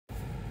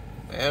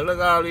Man, look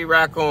at all these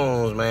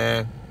raccoons,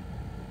 man.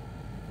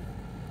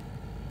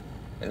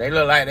 And they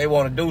look like they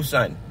want to do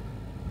something.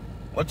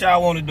 What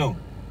y'all want to do?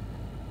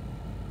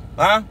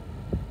 Huh?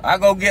 I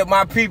go get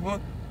my people.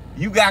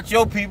 You got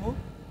your people.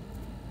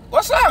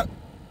 What's up?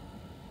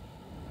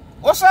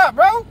 What's up,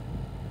 bro?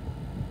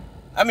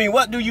 I mean,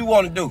 what do you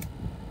want to do?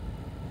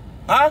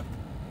 Huh?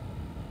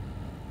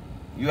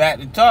 You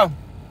acting tough.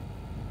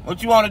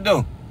 What you want to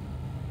do?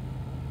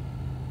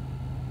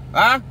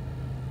 Huh?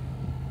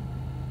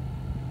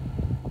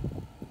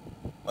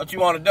 What you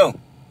want to do?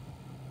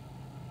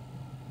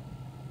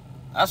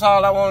 That's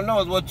all I want to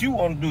know is what you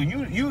want to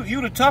do.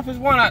 You the toughest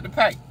one out the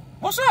pack.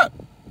 What's up?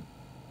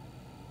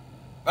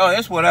 Oh,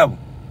 it's whatever.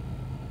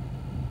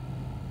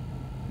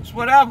 It's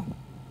whatever.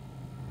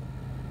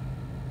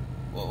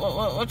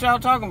 What y'all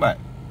talking about?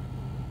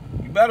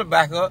 You better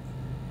back up.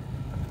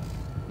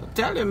 I'm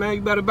telling you, man,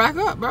 you better back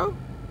up, bro.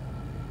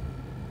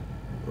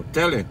 I'm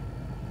telling you.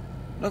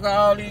 Look at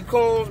all these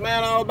coons,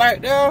 man, all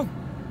back there.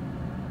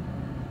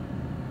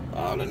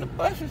 All in the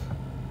bushes.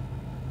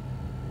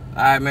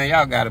 All right, man,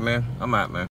 y'all got it, man. I'm out, man.